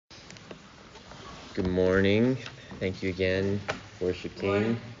Good morning. Thank you again, worship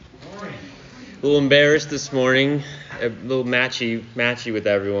team. A little embarrassed this morning, a little matchy with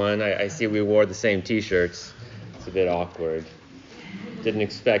everyone. I see we wore the same t-shirts. It's a bit awkward. Didn't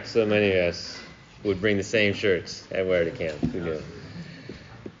expect so many of us would bring the same shirts and wear to camp. Who knew?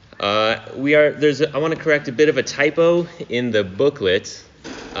 I want to correct a bit of a typo in the booklet.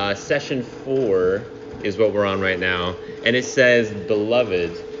 Session 4 is what we're on right now, and it says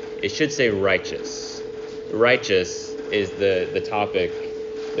beloved. It should say righteous. Righteous is the topic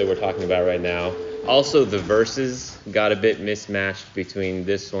that we're talking about right now. Also, the verses got a bit mismatched between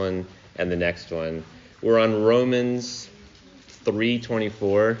this one and the next one. We're on Romans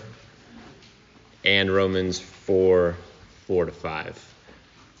 3:24 and Romans 4:4-5.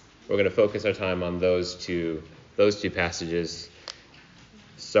 We're going to focus our time on those two passages.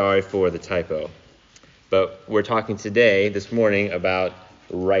 Sorry for the typo. But we're talking this morning, about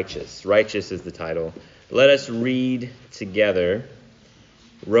righteous. Righteous is the title. Let us read together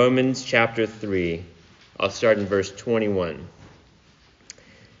Romans chapter 3. I'll start in verse 21.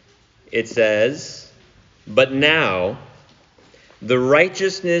 It says, "But now the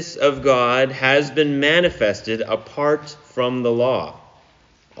righteousness of God has been manifested apart from the law.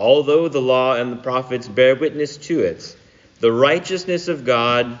 Although the law and the prophets bear witness to it, the righteousness of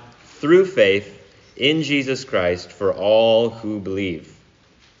God through faith in Jesus Christ for all who believe.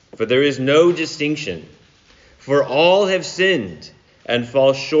 For there is no distinction, for all have sinned and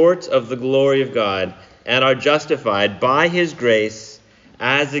fall short of the glory of God and are justified by his grace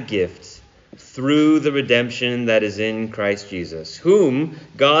as a gift through the redemption that is in Christ Jesus, whom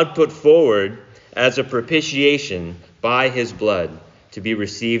God put forward as a propitiation by his blood to be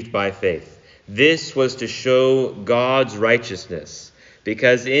received by faith. This was to show God's righteousness,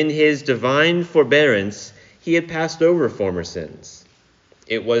 because in his divine forbearance he had passed over former sins.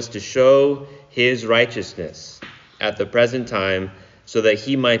 It was to show his righteousness at the present time, so that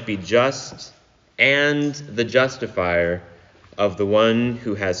he might be just and the justifier of the one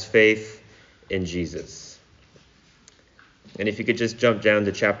who has faith in Jesus." And if you could just jump down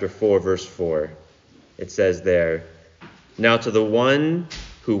to chapter 4, verse 4, it says there, "Now to the one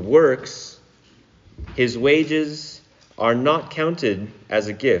who works, his wages are not counted as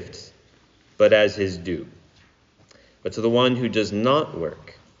a gift, but as his due. But to the one who does not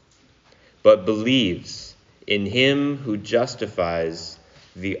work, but believes in him who justifies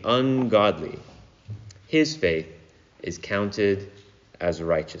the ungodly, his faith is counted as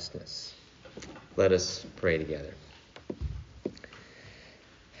righteousness." Let us pray together.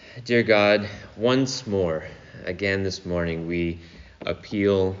 Dear God, once more, again this morning, we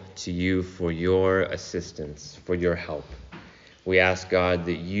appeal to you for your assistance, for your help. We ask, God,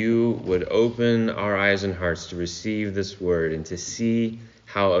 that you would open our eyes and hearts to receive this word and to see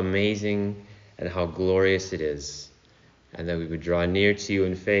how amazing and how glorious it is, and that we would draw near to you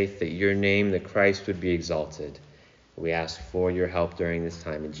in faith, that your name, that Christ, would be exalted. We ask for your help during this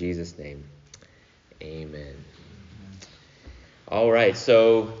time. In Jesus' name, amen. All right,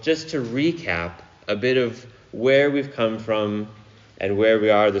 so just to recap a bit of where we've come from and where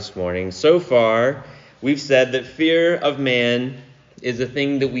we are this morning. So far, we've said that fear of man is a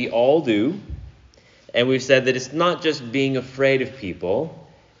thing that we all do. And we've said that it's not just being afraid of people.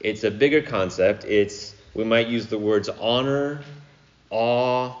 It's a bigger concept. We might use the words honor,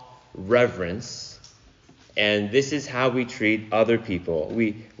 awe, reverence. And this is how we treat other people.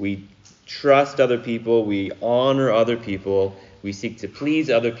 We trust other people. We honor other people. We seek to please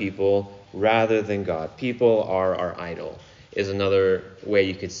other people rather than God. People are our idol, is another way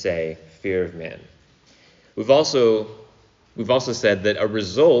you could say fear of man. We've also said that a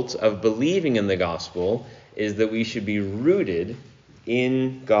result of believing in the gospel is that we should be rooted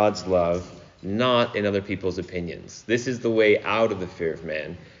in God's love, not in other people's opinions. This is the way out of the fear of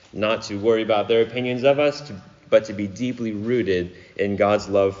man, not to worry about their opinions of us, but to be deeply rooted in God's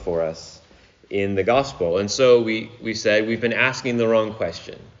love for us in the gospel. And so we said we've been asking the wrong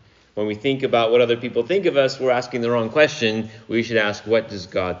question. When we think about what other people think of us, we're asking the wrong question. We should ask, what does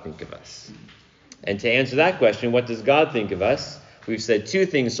God think of us? And to answer that question, what does God think of us? We've said two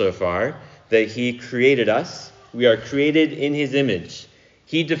things so far: that he created us. We are created in his image.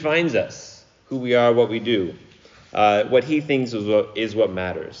 He defines us, who we are, what we do. What he thinks is what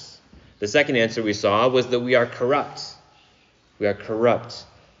matters. The second answer we saw was that we are corrupt. We are corrupt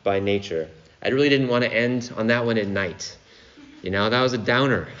by nature. I really didn't want to end on that one at night. That was a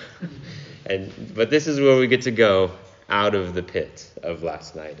downer. But this is where we get to go out of the pit of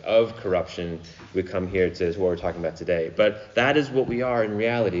last night, of corruption. We come here to what we're talking about today. But that is what we are in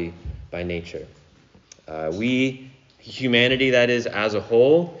reality by nature. Humanity, that is, as a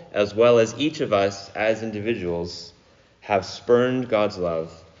whole, as well as each of us as individuals, have spurned God's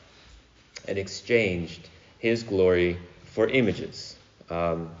love and exchanged his glory for images,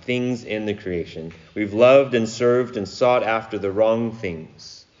 things in the creation. We've loved and served and sought after the wrong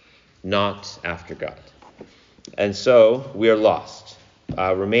things, not after God. And so we are lost.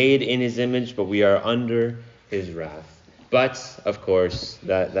 We're made in his image, but we are under his wrath. But, of course,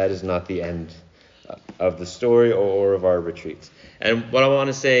 that is not the end of the story or of our retreats. And what I want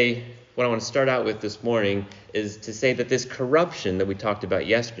to start out with this morning is to say that this corruption that we talked about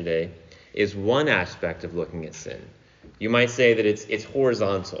yesterday is one aspect of looking at sin. You might say that it's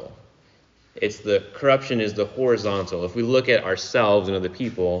horizontal. Corruption is the horizontal. If we look at ourselves and other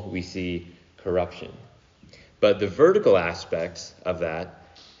people, we see corruption. But the vertical aspect of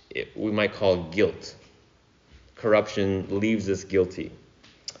that, we might call guilt. Corruption leaves us guilty.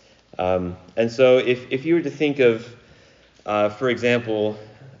 And so if you were to think of, for example,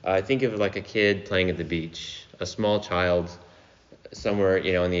 think of like a kid playing at the beach, a small child, somewhere,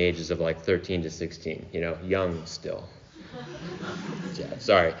 in the ages of like 13 to 16, young still. Yeah,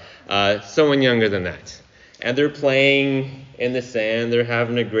 sorry. Someone younger than that. And they're playing in the sand, they're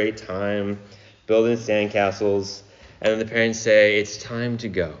having a great time, building sandcastles, and then the parents say, it's time to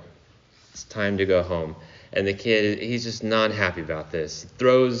go. It's time to go home. And the kid, he's just not happy about this. He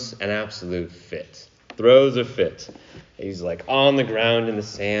throws an absolute fit. Throws a fit. He's like on the ground in the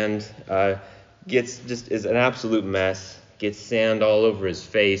sand, is an absolute mess, gets sand all over his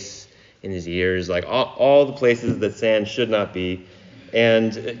face, in his ears, like all the places that sand should not be.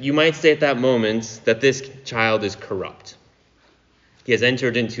 And you might say at that moment that this child is corrupt. He has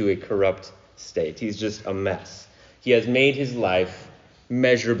entered into a corrupt state. He's just a mess. He has made his life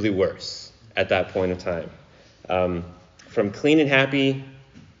measurably worse at that point of time. From clean and happy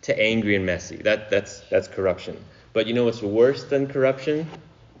to angry and messy. That's corruption. But you know what's worse than corruption?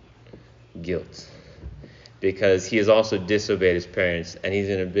 Guilt. Because he has also disobeyed his parents, and he's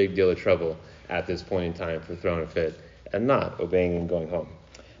in a big deal of trouble at this point in time for throwing a fit and not obeying and going home.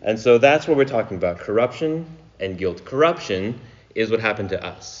 And so that's what we're talking about, corruption and guilt. Corruption is what happened to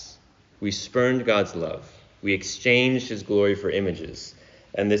us. We spurned God's love. We exchanged his glory for images.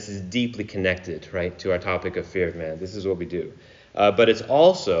 And this is deeply connected, right, to our topic of fear of man. This is what we do. But it's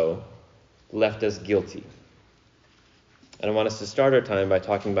also left us guilty. And I want us to start our time by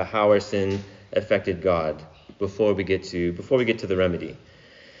talking about how our sin affected God before we get to the remedy.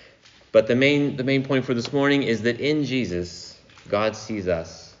 But the main point for this morning is that in Jesus, God sees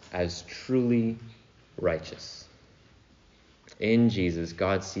us as truly righteous. In Jesus,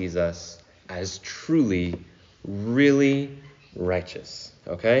 God sees us as truly, really righteous.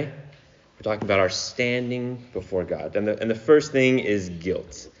 Okay? We're talking about our standing before God. And the first thing is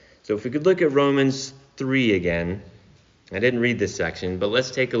guilt. So if we could look at Romans 3 again. I didn't read this section, but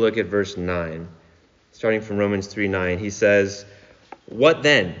let's take a look at verse 9. Starting from Romans 3:9, he says, "What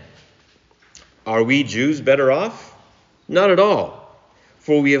then? Are we Jews better off? Not at all.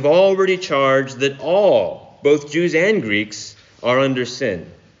 For we have already charged that all, both Jews and Greeks, are under sin.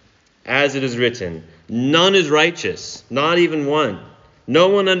 As it is written, none is righteous, not even one. No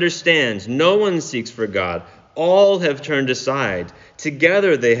one understands, no one seeks for God. All have turned aside.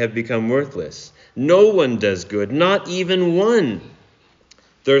 Together they have become worthless. No one does good, not even one.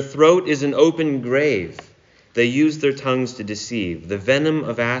 Their throat is an open grave. They use their tongues to deceive. The venom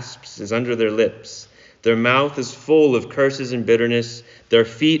of asps is under their lips. Their mouth is full of curses and bitterness. Their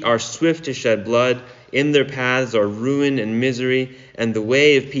feet are swift to shed blood. In their paths are ruin and misery, and the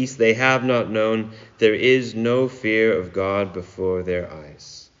way of peace they have not known. There is no fear of God before their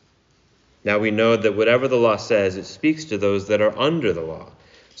eyes." Now we know that whatever the law says, it speaks to those that are under the law,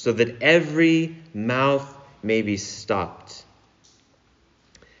 so that every mouth may be stopped,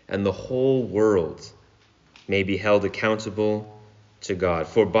 and the whole world may be held accountable to God.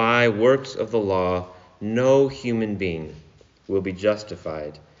 For by works of the law, no human being will be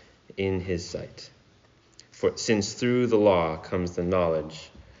justified in his sight. For since through the law comes the knowledge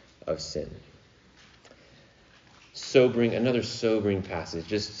of sin. Another sobering passage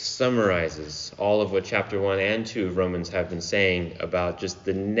just summarizes all of what chapter 1 and 2 of Romans have been saying about just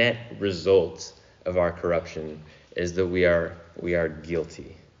the net result of our corruption is that we are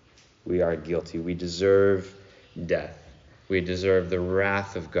guilty. We are guilty. We deserve death. We deserve the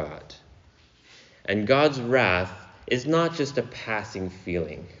wrath of God. And God's wrath is not just a passing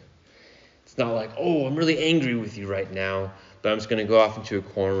feeling. It's not like, oh, I'm really angry with you right now, but I'm just going to go off into a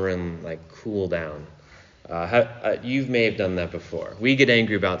corner and cool down. You may have done that before. We get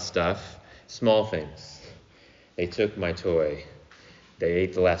angry about stuff, small things. They took my toy. They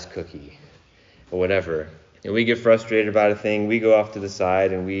ate the last cookie, or whatever. And we get frustrated about a thing, we go off to the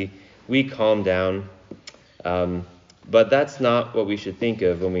side, and we calm down. But that's not what we should think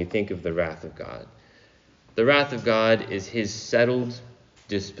of when we think of the wrath of God. The wrath of God is his settled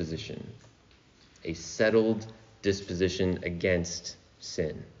disposition, a settled disposition against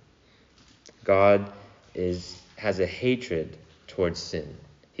sin. God has a hatred towards sin.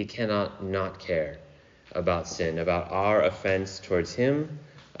 He cannot not care about sin, about our offense towards him,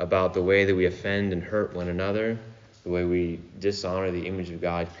 about the way that we offend and hurt one another, the way we dishonor the image of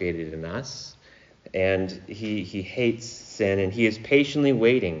God created in us. And he hates sin, and he is patiently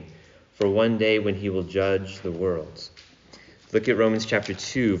waiting for one day when he will judge the world. Look at Romans chapter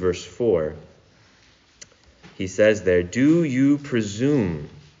 2, verse 4. He says there, "Do you presume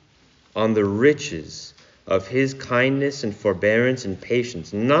on the riches of his kindness and forbearance and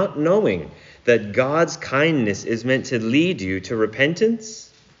patience, not knowing that God's kindness is meant to lead you to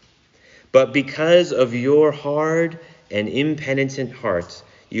repentance? But because of your hard and impenitent heart,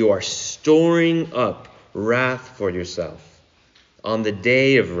 you are storing up wrath for yourself on the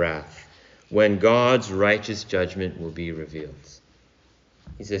day of wrath, when God's righteous judgment will be revealed."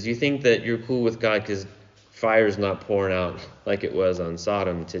 He says, you think that you're cool with God because fire is not pouring out like it was on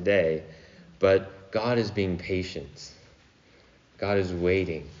Sodom today, but God is being patient. God is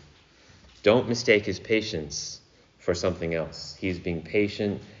waiting. Don't mistake his patience for something else. He's being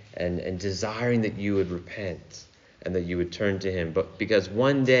patient and desiring that you would repent and that you would turn to him. But because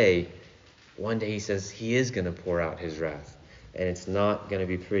one day he says he is going to pour out his wrath, and it's not going to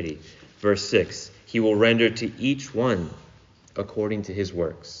be pretty. Verse 6, he will render to each one according to his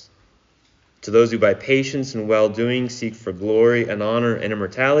works. To those who by patience and well-doing seek for glory and honor and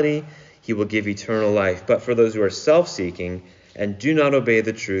immortality, he will give eternal life. But for those who are self-seeking and do not obey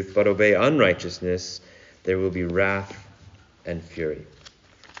the truth, but obey unrighteousness, there will be wrath and fury.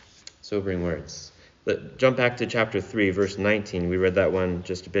 Sobering words. Jump back to chapter 3, verse 19. We read that one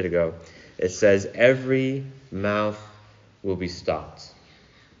just a bit ago. It says, every mouth will be stopped.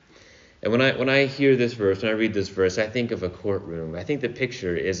 And when I hear this verse, when I read this verse, I think of a courtroom. I think the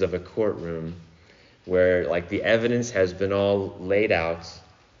picture is of a courtroom where like the evidence has been all laid out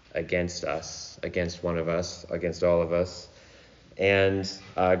against us, against one of us, against all of us. And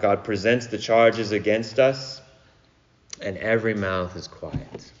God presents the charges against us, and every mouth is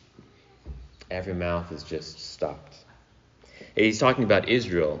quiet. Every mouth is just stopped. He's talking about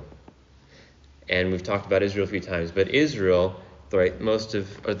Israel. And we've talked about Israel a few times, but Israel, right,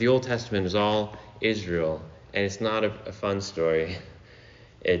 the Old Testament is all Israel, and it's not a fun story.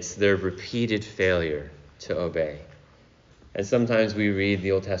 It's their repeated failure to obey. And sometimes we read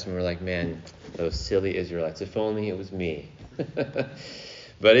the Old Testament, we're like, man, those silly Israelites, if only it was me.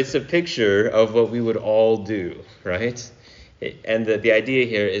 But it's a picture of what we would all do, right? And the idea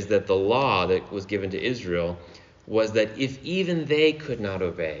here is that the law that was given to Israel was that if even they could not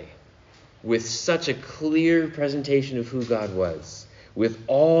obey, with such a clear presentation of who God was, with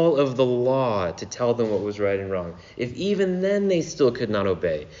all of the law to tell them what was right and wrong, if even then they still could not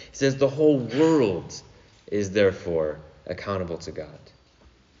obey, he says the whole world is therefore accountable to God.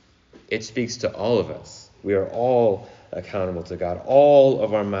 It speaks to all of us. We are all accountable to God. All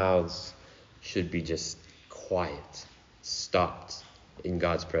of our mouths should be just quiet, stopped in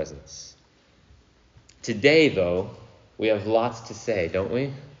God's presence. Today, though, we have lots to say, don't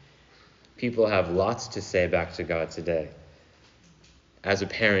we? People have lots to say back to God today. As a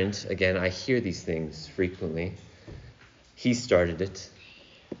parent, again, I hear these things frequently. He started it.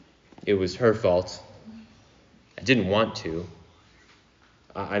 It was her fault. I didn't want to.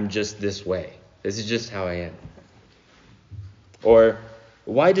 I'm just this way. This is just how I am. Or,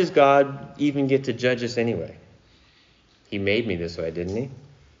 why does God even get to judge us anyway? He made me this way, didn't he?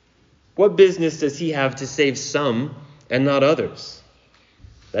 What business does he have to save some and not others?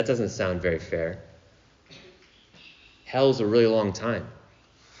 That doesn't sound very fair. Hell's a really long time.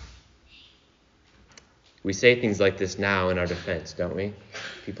 We say things like this now in our defense, don't we?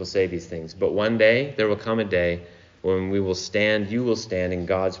 People say these things. But one day, there will come a day when you will stand in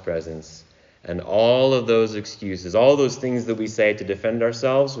God's presence, and all of those excuses, all those things that we say to defend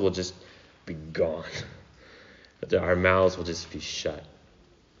ourselves will just be gone. Our mouths will just be shut.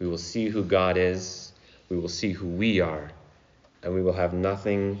 We will see who God is. We will see who we are. And we will have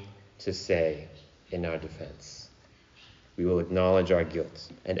nothing to say in our defense. We will acknowledge our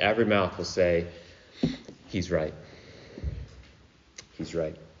guilt. And every mouth will say, he's right. He's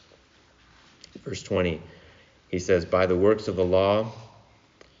right. Verse 20, he says, by the works of the law,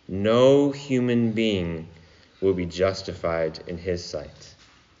 no human being will be justified in his sight,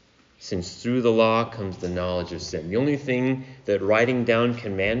 since through the law comes the knowledge of sin. The only thing that writing down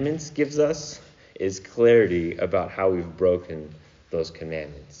commandments gives us is clarity about how we've broken those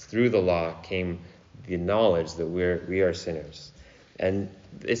commandments. Through the law came the knowledge that we are sinners. And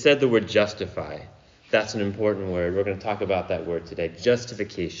it said the word justify. That's an important word. We're going to talk about that word today.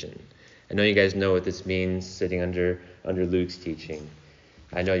 Justification. I know you guys know what this means sitting under Luke's teaching.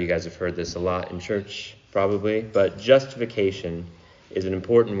 I know you guys have heard this a lot in church, probably. But justification is an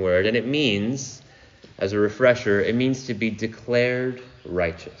important word. And it means, as a refresher, it means to be declared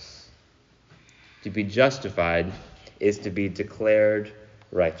righteous. To be justified is to be declared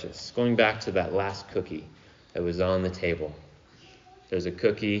righteous. Going back to that last cookie that was on the table. There's a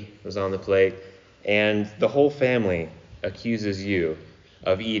cookie that was on the plate, and the whole family accuses you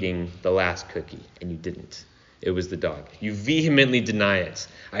of eating the last cookie, and you didn't. It was the dog. You vehemently deny it.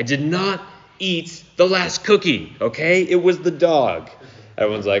 I did not eat the last cookie, okay? It was the dog.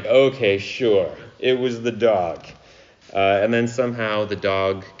 Everyone's like, okay, sure. It was the dog. And then somehow the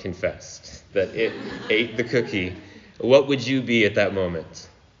dog confessed that it ate the cookie. What would you be at that moment?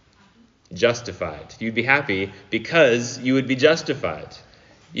 Justified. You'd be happy because you would be justified.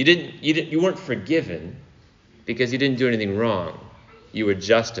 You weren't forgiven because you didn't do anything wrong. You were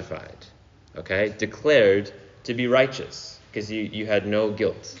justified. Okay? Declared to be righteous because you had no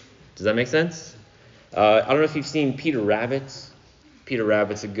guilt. Does that make sense? I don't know if you've seen Peter Rabbit. Peter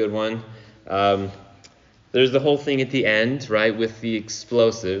Rabbit's a good one. There's the whole thing at the end, right, with the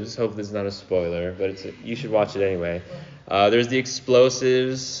explosives. Hope this is not a spoiler, but you should watch it anyway. There's the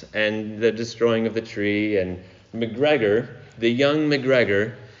explosives and the destroying of the tree. And McGregor, the young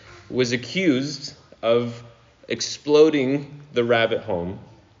McGregor, was accused of exploding the rabbit home.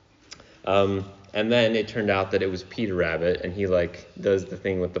 And then it turned out that it was Peter Rabbit, and he does the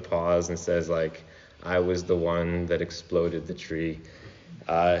thing with the paws and says I was the one that exploded the tree.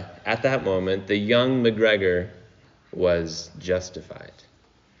 At that moment, the young McGregor was justified.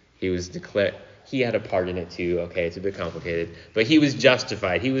 He was declared. He had a part in it too. Okay, it's a bit complicated, but he was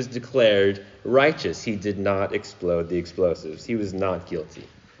justified. He was declared righteous. He did not explode the explosives. He was not guilty.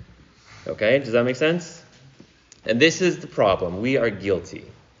 Okay, does that make sense? And this is the problem. We are guilty.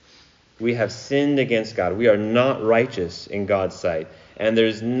 We have sinned against God. We are not righteous in God's sight. And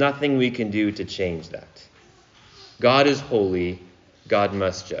there's nothing we can do to change that. God is holy. God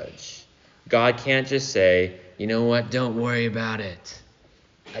must judge. God can't just say, you know what, don't worry about it.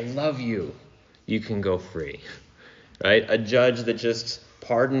 I love you. You can go free. Right? A judge that just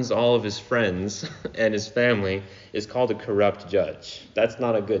pardons all of his friends and his family is called a corrupt judge. That's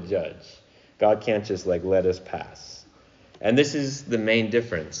not a good judge. God can't just let us pass. And this is the main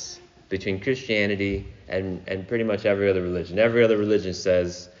difference between Christianity and pretty much every other religion. Every other religion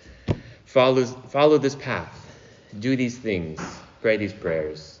says, follow this path, do these things, pray these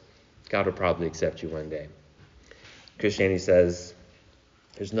prayers. God will probably accept you one day. Christianity says,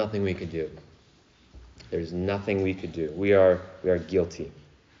 there's nothing we could do. There's nothing we could do. We are guilty.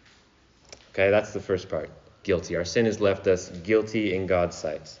 Okay, that's the first part. Guilty. Our sin has left us guilty in God's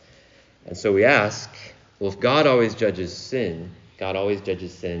sight. And so we ask, well, if God always judges sin,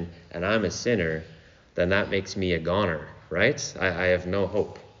 and I'm a sinner, then that makes me a goner, right? I have no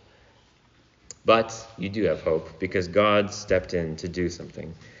hope. But you do have hope because God stepped in to do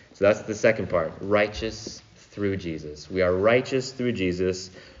something. So that's the second part, righteous through Jesus. We are righteous through Jesus.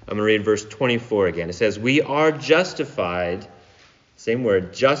 I'm going to read verse 24 again. It says, we are justified, same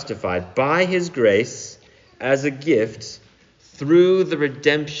word, justified by his grace as a gift through the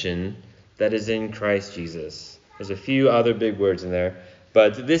redemption that is in Christ Jesus. There's a few other big words in there,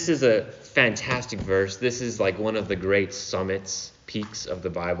 but this is a fantastic verse. This is one of the great summits, peaks of the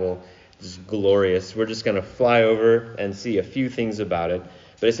Bible. It's glorious. We're just going to fly over and see a few things about it.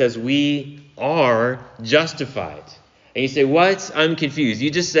 But it says, we are justified. And you say, what? I'm confused.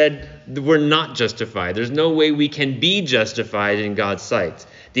 You just said we're not justified. There's no way we can be justified in God's sight.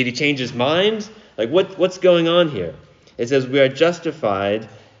 Did he change his mind? What's going on here? It says we are justified.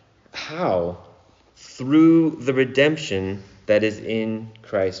 How? Through the redemption that is in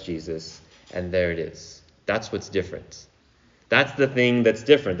Christ Jesus. And there it is. That's what's different. That's the thing that's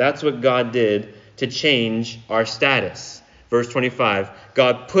different. That's what God did to change our status. Verse 25,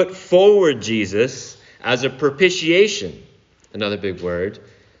 God put forward Jesus as a propitiation. Another big word.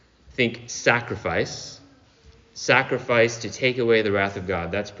 Think sacrifice. Sacrifice to take away the wrath of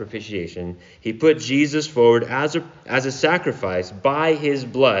God. That's propitiation. He put Jesus forward as a sacrifice by his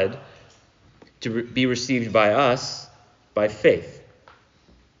blood to be received by us by faith.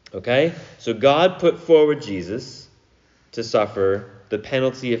 Okay? So God put forward Jesus to suffer the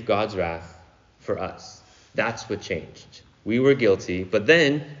penalty of God's wrath for us. That's what changed. We were guilty, but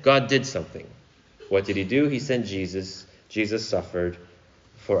then God did something. What did he do? He sent Jesus. Jesus suffered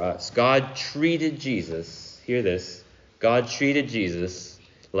for us. God treated Jesus, hear this, God treated Jesus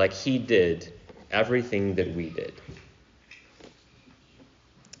like he did everything that we did.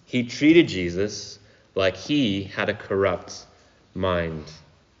 He treated Jesus like he had a corrupt mind,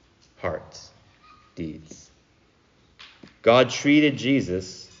 heart, deeds. God treated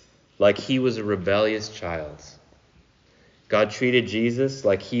Jesus like he was a rebellious child. God treated Jesus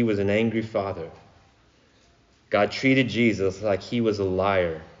like he was an angry father. God treated Jesus like he was a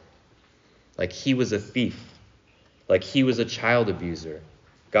liar, like he was a thief, like he was a child abuser.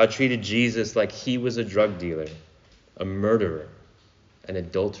 God treated Jesus like he was a drug dealer, a murderer, an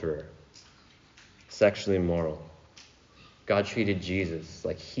adulterer, sexually immoral. God treated Jesus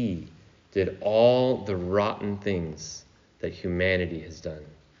like he did all the rotten things that humanity has done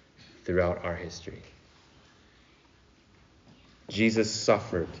throughout our history. Jesus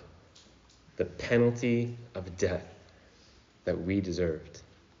suffered the penalty of death that we deserved.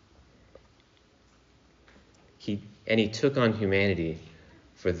 He took on humanity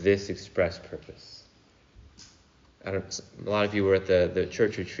for this express purpose. A lot of you were at the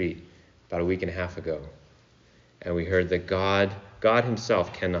church retreat about a week and a half ago, and we heard that God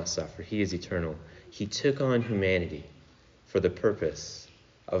himself cannot suffer. He is eternal. He took on humanity for the purpose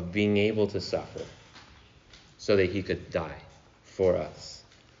of being able to suffer so that he could die for us.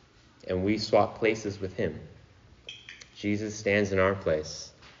 And we swap places with him. Jesus stands in our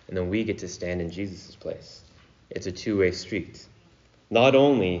place, and then we get to stand in Jesus' place. It's a two-way street. Not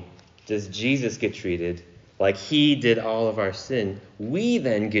only does Jesus get treated like he did all of our sin, we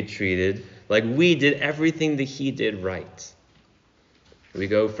then get treated like we did everything that he did right. We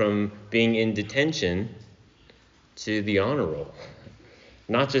go from being in detention to the honor roll.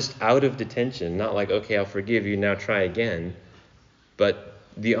 Not just out of detention, not like, okay, I'll forgive you, now try again, but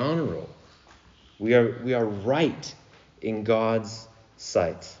the honor roll. We are right in God's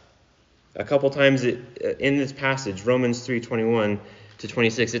sight. A couple times in this passage, Romans 3:21 to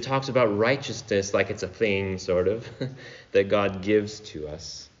 26, it talks about righteousness like it's a thing, sort of, that God gives to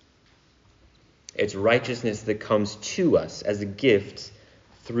us. It's righteousness that comes to us as a gift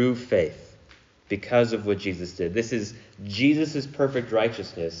through faith because of what Jesus did. This is Jesus' perfect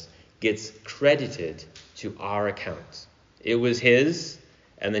righteousness gets credited to our account. It was his,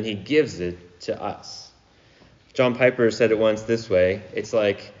 and then he gives it to us. John Piper said it once this way. It's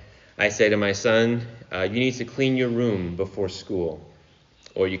like I say to my son, you need to clean your room before school,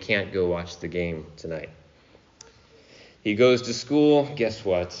 or you can't go watch the game tonight. He goes to school, guess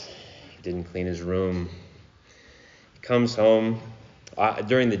what? He didn't clean his room. He comes home.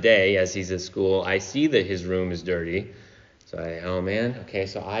 During the day, as he's at school, I see that his room is dirty. So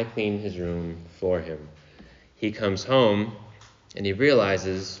I clean his room for him. He comes home, and he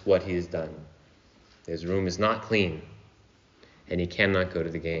realizes what he has done. His room is not clean, and he cannot go to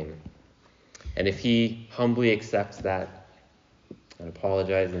the game. And if he humbly accepts that and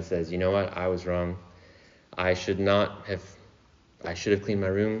apologizes and says, you know what, I was wrong. I should have cleaned my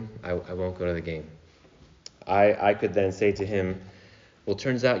room. I won't go to the game. I could then say to him, well,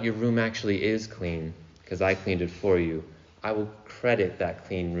 turns out your room actually is clean because I cleaned it for you. I will credit that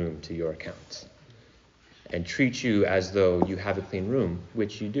clean room to your account and treat you as though you have a clean room,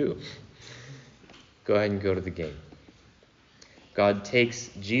 which you do. Go ahead and go to the game. God takes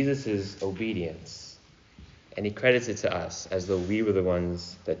Jesus' obedience and he credits it to us as though we were the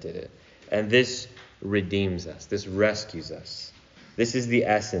ones that did it. And this redeems us. This rescues us. This is the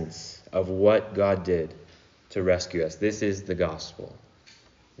essence of what God did to rescue us. This is the gospel.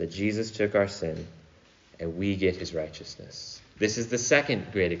 That Jesus took our sin and we get his righteousness. This is the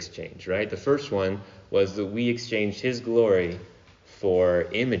second great exchange, right? The first one was that we exchanged his glory for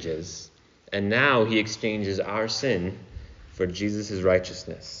images. And now he exchanges our sin for Jesus'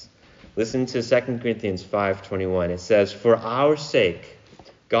 righteousness. Listen to 2 Corinthians 5:21. It says, for our sake,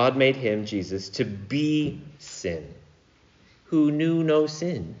 God made him, Jesus, to be sin, who knew no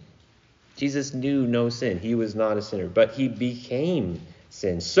sin. Jesus knew no sin. He was not a sinner, but he became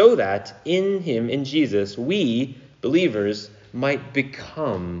sin so that in him, in Jesus, we, believers, might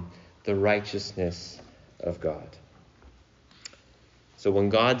become the righteousness of God. So when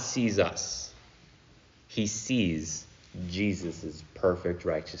God sees us, he sees Jesus' perfect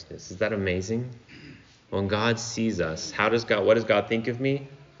righteousness. Is that amazing? When God sees us, what does God think of me?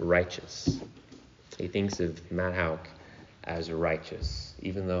 Righteous. He thinks of Matt Houck as righteous,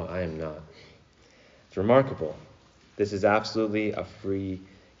 even though I am not. It's remarkable. This is absolutely a free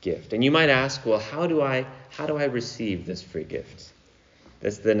gift. And you might ask, well, how do I receive this free gift?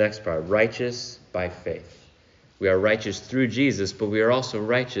 That's the next part. Righteous by faith. We are righteous through Jesus, but we are also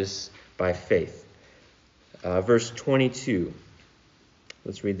righteous by faith. Verse 22.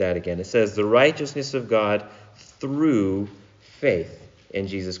 Let's read that again. It says, the righteousness of God through faith in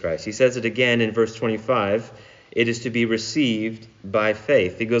Jesus Christ. He says it again in verse 25. It is to be received by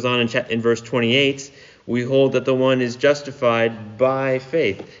faith. He goes on in verse 28, we hold that the one is justified by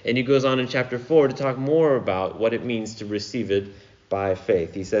faith. And he goes on in chapter 4 to talk more about what it means to receive it by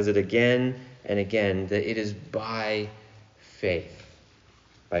faith. He says it again and again, that it is by faith.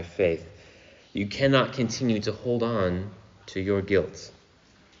 By faith. You cannot continue to hold on to your guilt.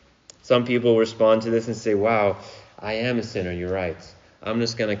 Some people respond to this and say, wow, I am a sinner, you're right. I'm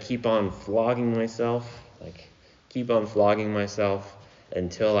just going to keep on flogging myself,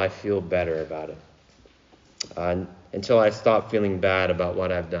 until I feel better about it. Until I stop feeling bad about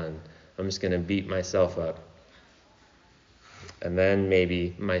what I've done. I'm just going to beat myself up. And then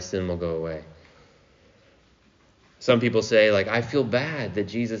maybe my sin will go away. Some people say, I feel bad that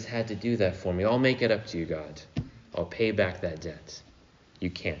Jesus had to do that for me. I'll make it up to you, God. I'll pay back that debt. You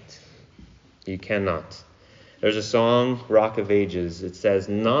can't. You cannot. There's a song, Rock of Ages. It says,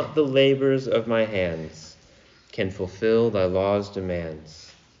 not the labors of my hands can fulfill thy law's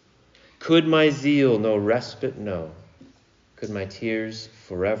demands. Could my zeal no respite know? Could my tears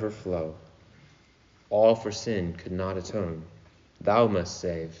forever flow? All for sin could not atone. Thou must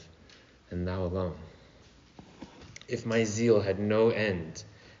save, and thou alone. If my zeal had no end,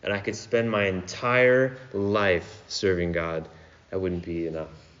 and I could spend my entire life serving God, that wouldn't be enough.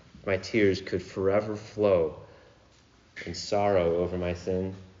 My tears could forever flow in sorrow over my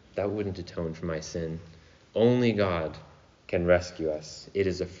sin. That wouldn't atone for my sin. Only God can rescue us. It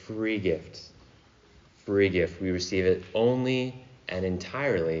is a free gift. Free gift. We receive it only and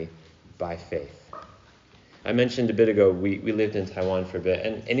entirely by faith. I mentioned a bit ago we lived in Taiwan for a bit,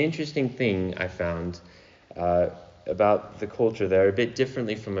 and an interesting thing I found about the culture there, a bit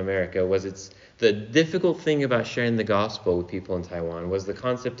differently from America, was the difficult thing about sharing the gospel with people in Taiwan was the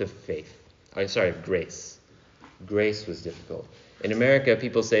concept of grace. Grace was difficult. In America,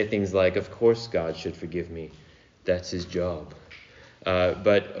 people say things like, of course God should forgive me. That's his job.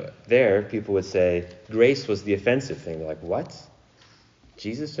 But there, people would say, grace was the offensive thing. They're like, what?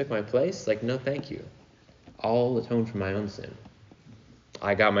 Jesus took my place? No, thank you. I'll atone for my own sin.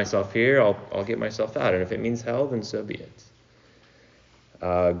 I got myself here, I'll get myself out. And if it means hell, then so be it.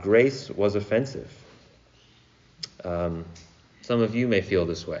 Grace was offensive. Some of you may feel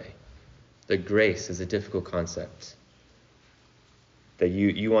this way. That grace is a difficult concept. That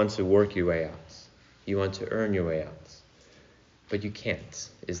you want to work your way out. You want to earn your way out. But you can't,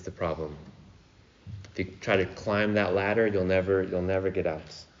 is the problem. If you try to climb that ladder, you'll never get out.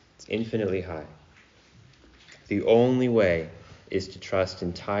 It's infinitely high. The only way is to trust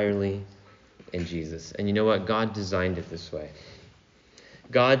entirely in Jesus. And you know what? God designed it this way.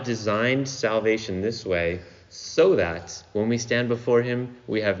 God designed salvation this way so that when we stand before him,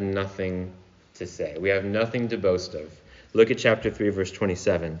 we have nothing to say. We have nothing to boast of. Look at chapter 3, verse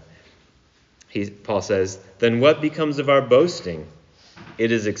 27. Paul says, then what becomes of our boasting?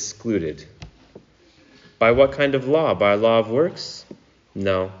 It is excluded. By what kind of law? By a law of works?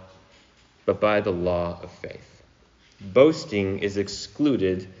 No, but by the law of faith. Boasting is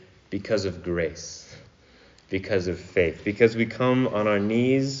excluded because of grace, because of faith, because we come on our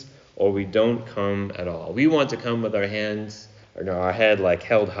knees or we don't come at all. We want to come with our hands or our head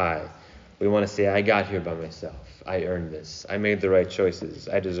held high. We want to say, I got here by myself. I earned this. I made the right choices.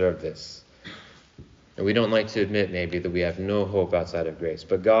 I deserve this. And we don't like to admit maybe that we have no hope outside of grace.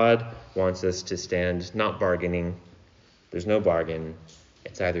 But God wants us to stand not bargaining. There's no bargain.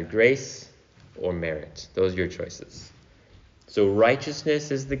 It's either grace or merit. Those are your choices. So righteousness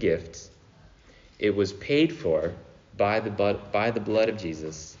is the gift. It was paid for by the blood of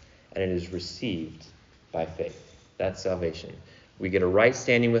Jesus, and it is received by faith. That's salvation. We get a right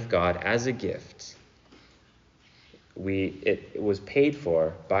standing with God as a gift. It was paid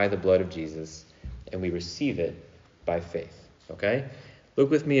for by the blood of Jesus, and we receive it by faith. Okay? Look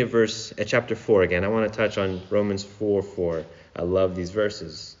with me at chapter 4 again. I want to touch on Romans 4:4. I love these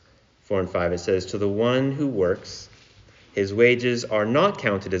verses. 4 and 5. It says, to the one who works, his wages are not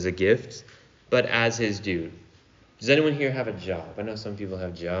counted as a gift, but as his due. Does anyone here have a job? I know some people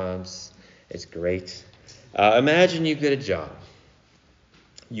have jobs. It's great. Imagine you get a job.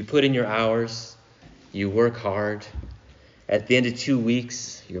 You put in your hours. You work hard. At the end of 2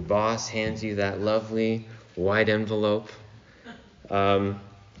 weeks, your boss hands you that lovely white envelope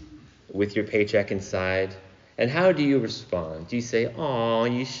with your paycheck inside. And how do you respond? Do you say, "Oh,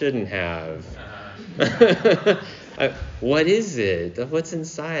 you shouldn't have"? What is it? What's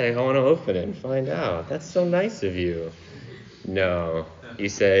inside? I want to open it and find out. That's so nice of you. No. You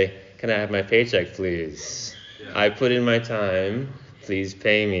say, "Can I have my paycheck, please? I put in my time. Please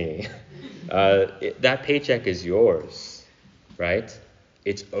pay me. That paycheck is yours, right?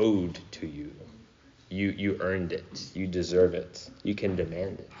 It's owed to you. You earned it. You deserve it. You can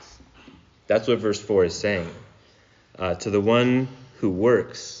demand it. That's what verse 4 is saying. To the one who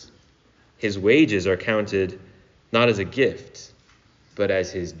works, his wages are counted not as a gift, but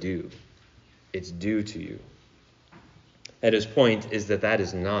as his due. It's due to you. And his point is that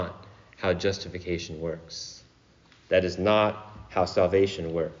is not how justification works. That is not how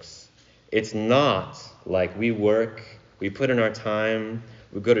salvation works. It's not like we work, we put in our time,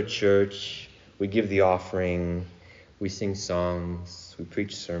 we go to church, we give the offering, we sing songs, we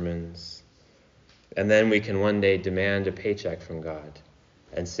preach sermons, and then we can one day demand a paycheck from God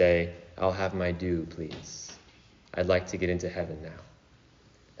and say, I'll have my due, please. I'd like to get into heaven now.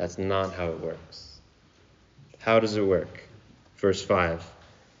 That's not how it works. How does it work? Verse 5.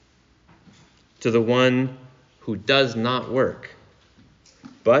 To the one who does not work,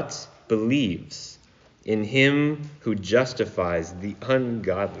 but believes in him who justifies the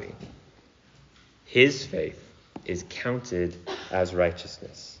ungodly, his faith is counted as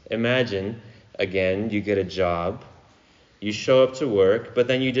righteousness. Imagine, again, you get a job, you show up to work, but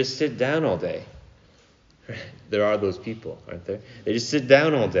then you just sit down all day. There are those people, aren't there? They just sit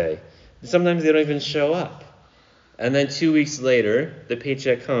down all day. Sometimes they don't even show up. And then 2 weeks later, the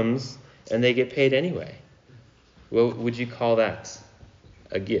paycheck comes and they get paid anyway. Well, would you call that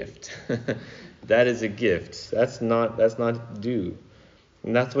a gift? That is a gift. That's not due.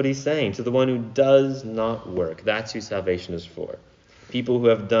 And that's what he's saying. To the one who does not work. That's who salvation is for. People who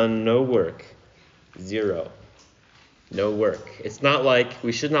have done no work. Zero. No work. It's not like,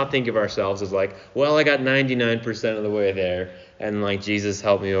 we should not think of ourselves as like, well, I got 99% of the way there, and like Jesus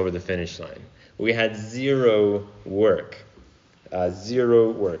helped me over the finish line. We had zero work.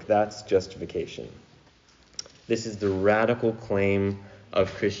 Zero work. That's justification. This is the radical claim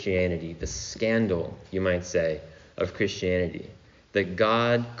of Christianity, the scandal, you might say, of Christianity, that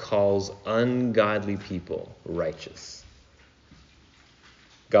God calls ungodly people righteous.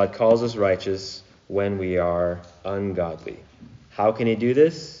 God calls us righteous when we are ungodly. How can he do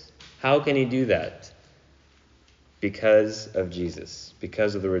this? How can he do that? Because of Jesus,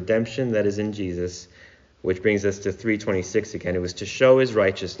 because of the redemption that is in Jesus, which brings us to 3:26 again. It was to show his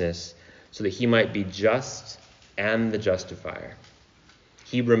righteousness so that he might be just and the justifier.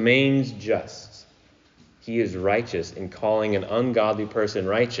 He remains just. He is righteous in calling an ungodly person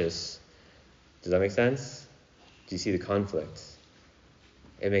righteous. Does that make sense? Do you see the conflict?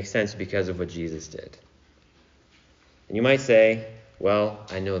 It makes sense because of what Jesus did. And you might say, well,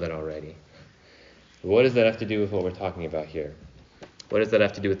 I know that already. What does that have to do with what we're talking about here? What does that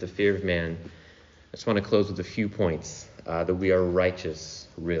have to do with the fear of man? I just want to close with a few points. That we are righteous,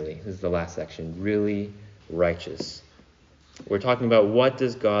 really. This is the last section. Really righteous. We're talking about, what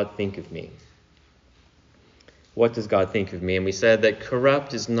does God think of me? What does God think of me? And we said that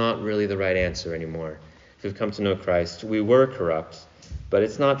corrupt is not really the right answer anymore. If we've come to know Christ, we were corrupt, but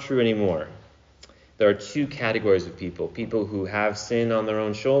it's not true anymore. There are two categories of people. People who have sin on their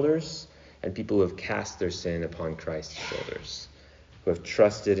own shoulders, and people who have cast their sin upon Christ's shoulders, who have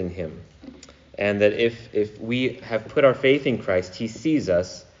trusted in him. And that if we have put our faith in Christ, he sees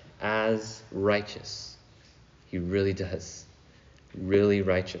us as righteous. He really does. Really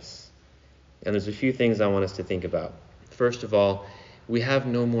righteous. And there's a few things I want us to think about. First of all, we have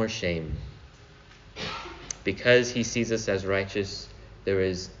no more shame. Because he sees us as righteous, there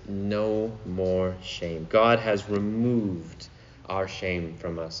is no more shame. God has removed our shame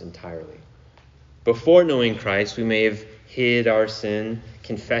from us entirely. Before knowing Christ, we may have hid our sin.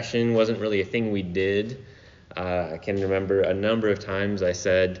 Confession wasn't really a thing we did. I can remember a number of times I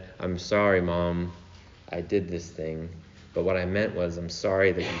said, I'm sorry, Mom, I did this thing. But what I meant was, I'm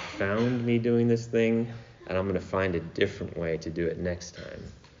sorry that you found me doing this thing, and I'm going to find a different way to do it next time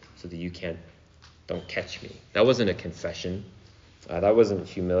so that you don't catch me. That wasn't a confession. That wasn't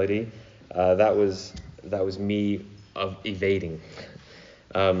humility. That was me of evading.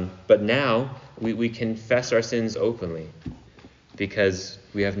 But now we confess our sins openly because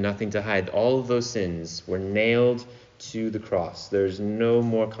we have nothing to hide. All of those sins were nailed to the cross. There's no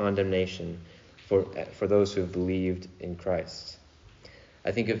more condemnation for those who have believed in Christ.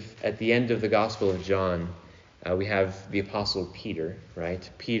 I think at the end of the Gospel of John, we have the Apostle Peter, right?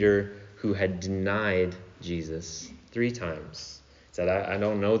 Peter, who had denied Jesus 3 times. Said, I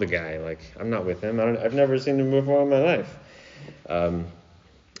don't know the guy. Like, I'm not with him. I've never seen him before in my life. And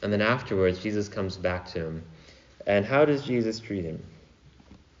then afterwards, Jesus comes back to him. And how does Jesus treat him?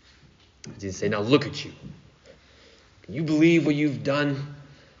 Does he say, now look at you. Can you believe what you've done?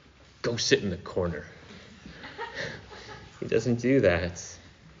 Go sit in the corner. He doesn't do that.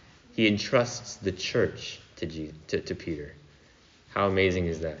 He entrusts the church to Peter. How amazing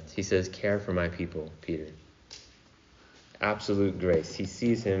is that? He says, care for my people, Peter. Absolute grace. He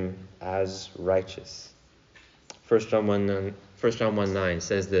sees him as righteous. 1 John 1:9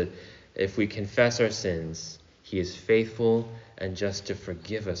 says that if we confess our sins, he is faithful and just to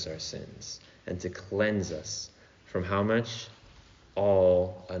forgive us our sins and to cleanse us from how much?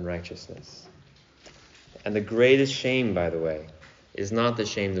 All unrighteousness. And the greatest shame, by the way, is not the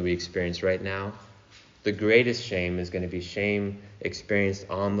shame that we experience right now. The greatest shame is going to be shame experienced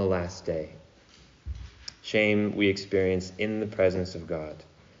on the last day. Shame we experience in the presence of God.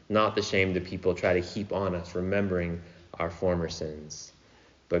 Not the shame that people try to heap on us, remembering our former sins,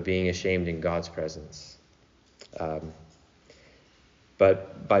 but being ashamed in God's presence.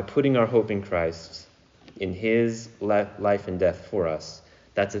 But by putting our hope in Christ, in his life and death for us,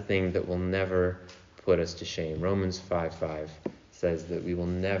 that's a thing that will never put us to shame. Romans 5:5 says that we will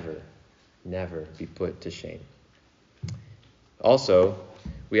never be put to shame. Also,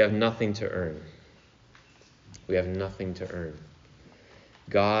 we have nothing to earn. We have nothing to earn.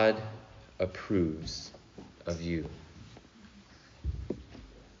 God approves of you.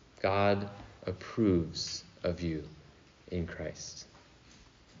 God approves of you in Christ.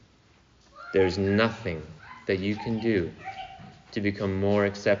 There's nothing that you can do to become more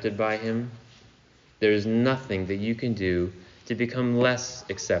accepted by him. There's nothing that you can do to become less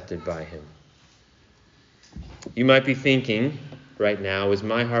accepted by him. You might be thinking right now, as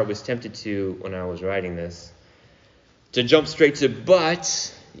my heart was tempted to when I was writing this, to jump straight to,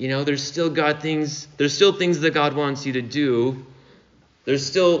 but, there's still things that God wants you to do. There's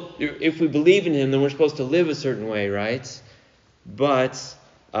still, if we believe in him, then we're supposed to live a certain way, right? But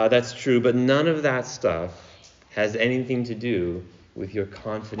that's true, but none of that stuff has anything to do with your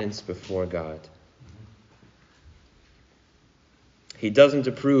confidence before God. He doesn't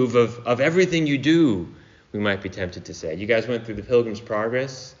approve of everything you do, we might be tempted to say. You guys went through the Pilgrim's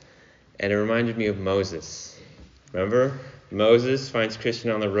Progress, and it reminded me of Moses. Remember? Moses finds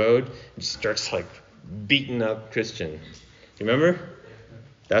Christian on the road and just starts beating up Christian. You remember?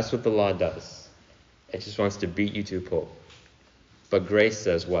 That's what the law does. It just wants to beat you to a pulp. But grace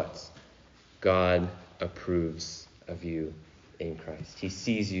says what? God approves of you in Christ. He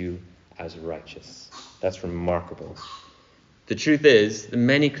sees you as righteous. That's remarkable. The truth is,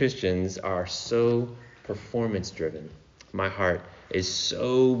 many Christians are so performance-driven. My heart is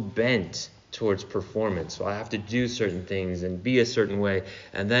so bent towards performance. So I have to do certain things and be a certain way,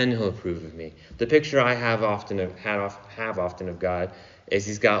 and then he'll approve of me. The picture I have often of God is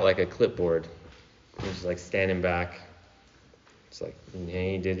he's got a clipboard. He's standing back. It's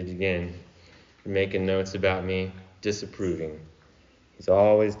hey, he did it again. Making notes about me, disapproving. He's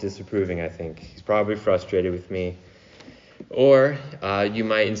always disapproving, I think. He's probably frustrated with me. Or you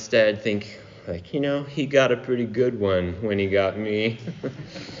might instead think, he got a pretty good one when he got me.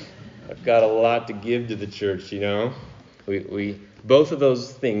 I've got a lot to give to the church, We both of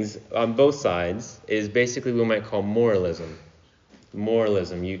those things on both sides is basically what we might call moralism.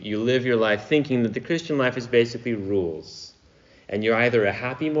 Moralism. You live your life thinking that the Christian life is basically rules. And you're either a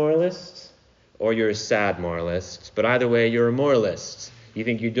happy moralist or you're a sad moralist. But either way, you're a moralist. You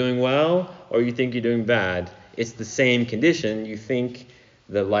think you're doing well or you think you're doing bad. It's the same condition. You think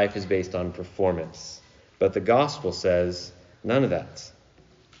that life is based on performance. But the gospel says none of that.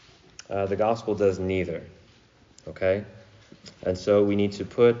 The gospel does neither. Okay? And so we need to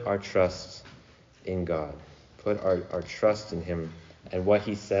put our trust in God. Put our trust in him and what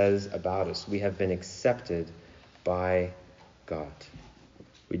he says about us. We have been accepted by God.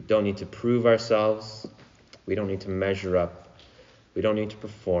 We don't need to prove ourselves. We don't need to measure up. We don't need to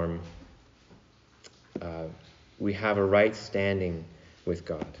perform. We have a right standing with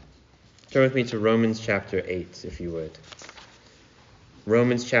God. Turn with me to Romans chapter 8, if you would.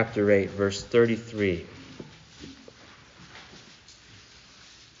 Romans chapter 8, verse 33.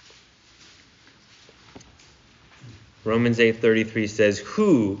 Romans 8:33 says,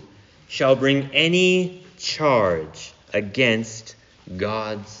 "Who shall bring any charge against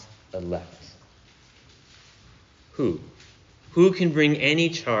God's elect?" Who? Who can bring any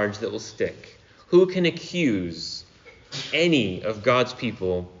charge that will stick? Who can accuse any of God's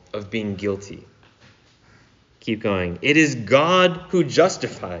people of being guilty? Keep going. It is God who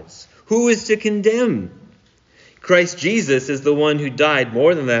justifies. Who is to condemn? Christ Jesus is the one who died,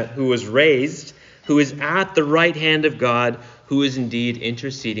 more than that, who was raised, who is at the right hand of God, who is indeed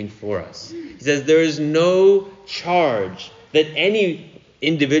interceding for us. He says there is no charge that any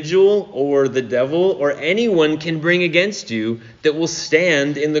individual or the devil or anyone can bring against you that will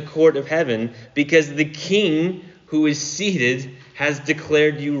stand in the court of heaven, because the King who is seated has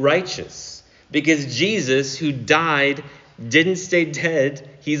declared you righteous. Because Jesus, who died, didn't stay dead.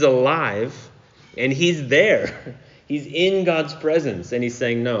 He's alive, and he's there. He's in God's presence, and he's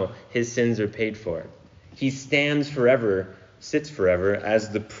saying, no, his sins are paid for. He stands forever, sits forever, as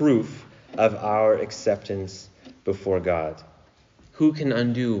the proof of our acceptance before God. Who can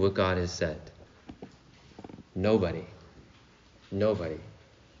undo what God has said? Nobody. Nobody.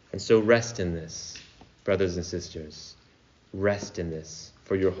 And so rest in this, brothers and sisters. Rest in this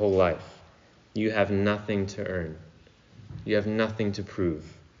for your whole life. You have nothing to earn. You have nothing to prove.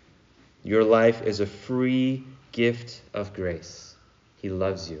 Your life is a free gift of grace. He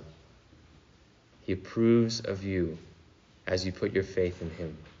loves you. He approves of you as you put your faith in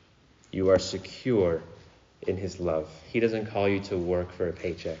him. You are secure in his love. He doesn't call you to work for a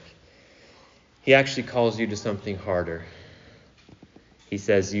paycheck. He actually calls you to something harder. He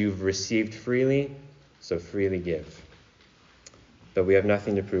says, you've received freely, so freely give. But we have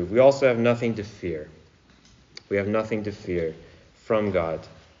nothing to prove. We also have nothing to fear. We have nothing to fear from God.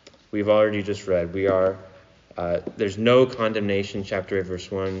 We've already just read. There's no condemnation, chapter 8, verse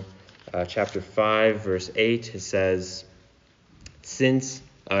 1. Chapter 5, verse 8, it says,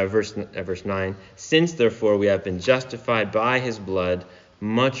 verse 9, since therefore we have been justified by his blood,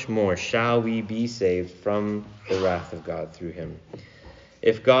 much more shall we be saved from the wrath of God through him.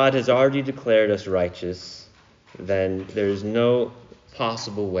 If God has already declared us righteous, then there's no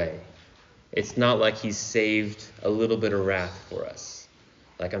possible way. It's not like he's saved a little bit of wrath for us.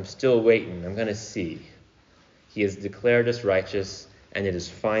 Like, I'm still waiting. I'm going to see. He has declared us righteous, and it is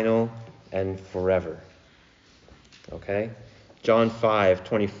final and forever. Okay? John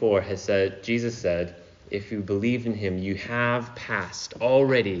 5:24 has said, Jesus said, if you believe in him, you have passed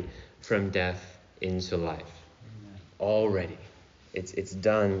already from death into life. Already. It's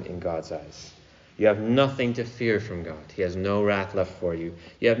done in God's eyes. You have nothing to fear from God. He has no wrath left for you.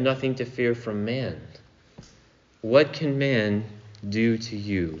 You have nothing to fear from man. What can man do to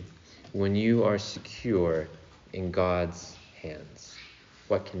you when you are secure in God's hands?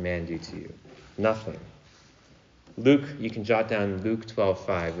 What can man do to you? Nothing. Luke, you can jot down Luke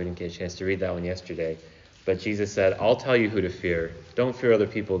 12:5. We didn't get a chance to read that one yesterday. But Jesus said, I'll tell you who to fear. Don't fear other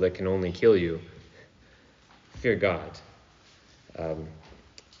people that can only kill you. Fear God.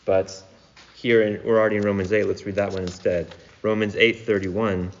 But here, we're already in Romans 8. Let's read that one instead. Romans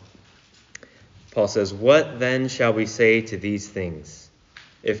 8:31. Paul says, what then shall we say to these things?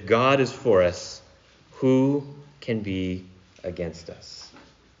 If God is for us, who can be against us?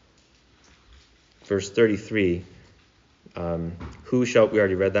 Verse 33. We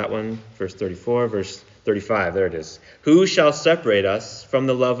already read that one. Verse 34, verse 35, there it is. Who shall separate us from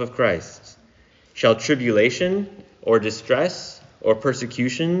the love of Christ? Shall tribulation or distress or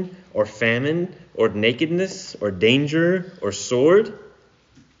persecution or famine or nakedness or danger or sword?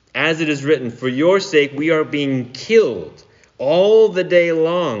 As it is written, for your sake we are being killed all the day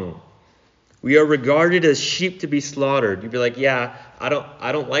long. We are regarded as sheep to be slaughtered. You'd be like, yeah, I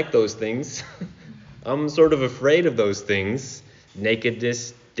don't like those things. I'm sort of afraid of those things.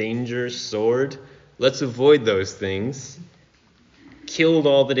 Nakedness, danger, sword. Let's avoid those things. Killed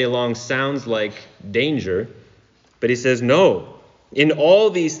all the day long sounds like danger. But he says, no. In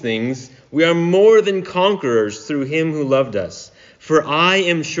all these things, we are more than conquerors through him who loved us. For I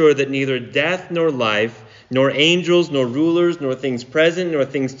am sure that neither death nor life, nor angels, nor rulers, nor things present, nor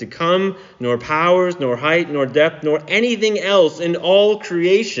things to come, nor powers, nor height, nor depth, nor anything else in all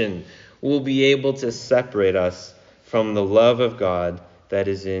creation will be able to separate us from the love of God that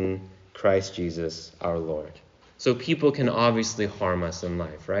is in Christ Jesus our Lord. So people can obviously harm us in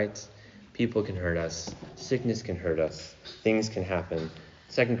life, right? People can hurt us. Sickness can hurt us. Things can happen.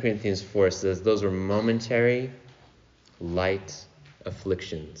 2 Corinthians 4 says those are momentary, light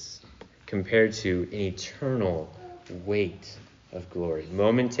afflictions compared to an eternal weight of glory.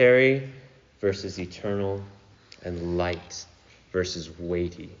 Momentary versus eternal, and light versus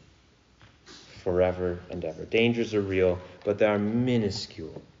weighty. Forever and ever. Dangers are real, but they are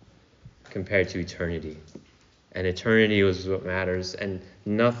minuscule compared to eternity. And eternity is what matters, and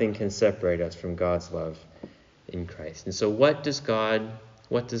nothing can separate us from God's love in Christ. And so what does God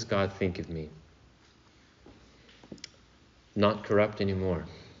think of me? Not corrupt anymore.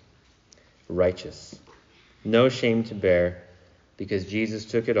 Righteous. No shame to bear, because Jesus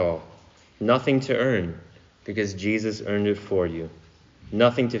took it all. Nothing to earn, because Jesus earned it for you.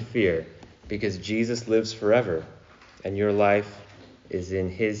 Nothing to fear, because Jesus lives forever, and your life is in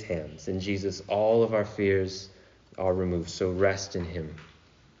his hands. In Jesus, all of our fears are removed, so rest in him.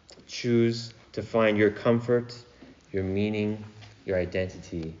 Choose to find your comfort, your meaning, your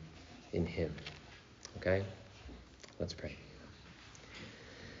identity in him. Okay? Let's pray.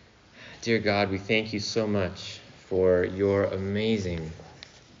 Dear God, we thank you so much for your amazing,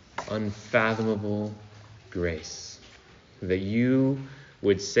 unfathomable grace, that you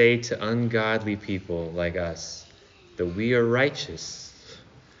would say to ungodly people like us that we are righteous.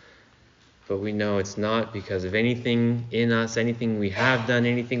 But we know it's not because of anything in us, anything we have done,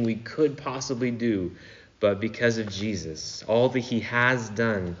 anything we could possibly do, but because of Jesus. All that he has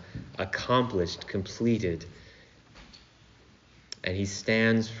done, accomplished, completed. And he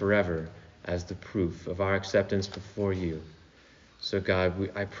stands forever as the proof of our acceptance before you. So God,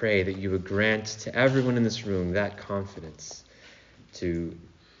 I pray that you would grant to everyone in this room that confidence to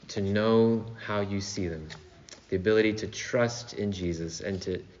know how you see them, the ability to trust in Jesus and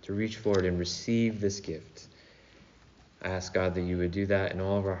to reach forward and receive this gift. I ask God that you would do that in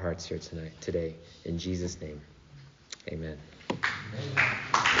all of our hearts here today. In Jesus' name, amen.